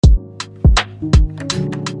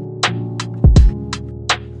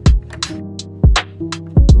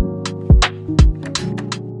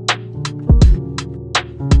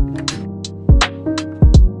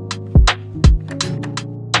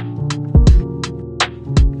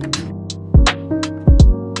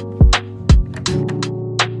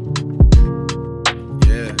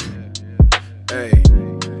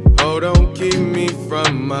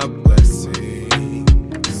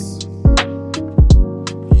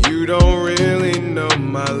You don't really know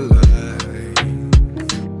my life.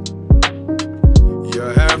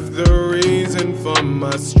 You're half the reason for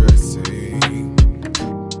my stressing.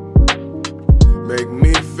 Make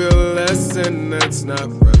me feel less, and that's not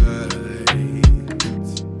right.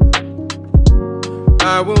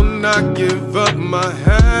 I will not give up my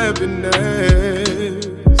happiness,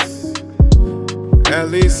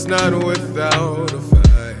 at least not without a fight.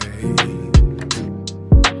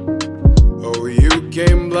 Oh, you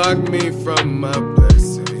can't block me from my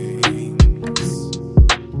blessings.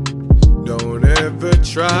 Don't ever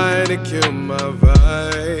try to kill my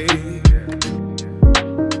vibe.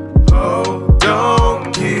 Oh,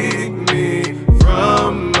 don't keep me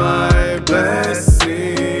from my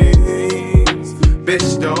blessings.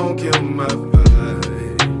 Bitch, don't kill my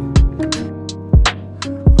vibe.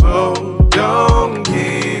 Oh, don't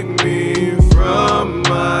keep me from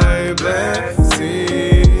my blessings.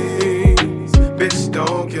 Bitch,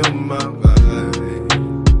 don't kill my vibe.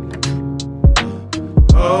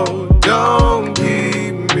 Oh,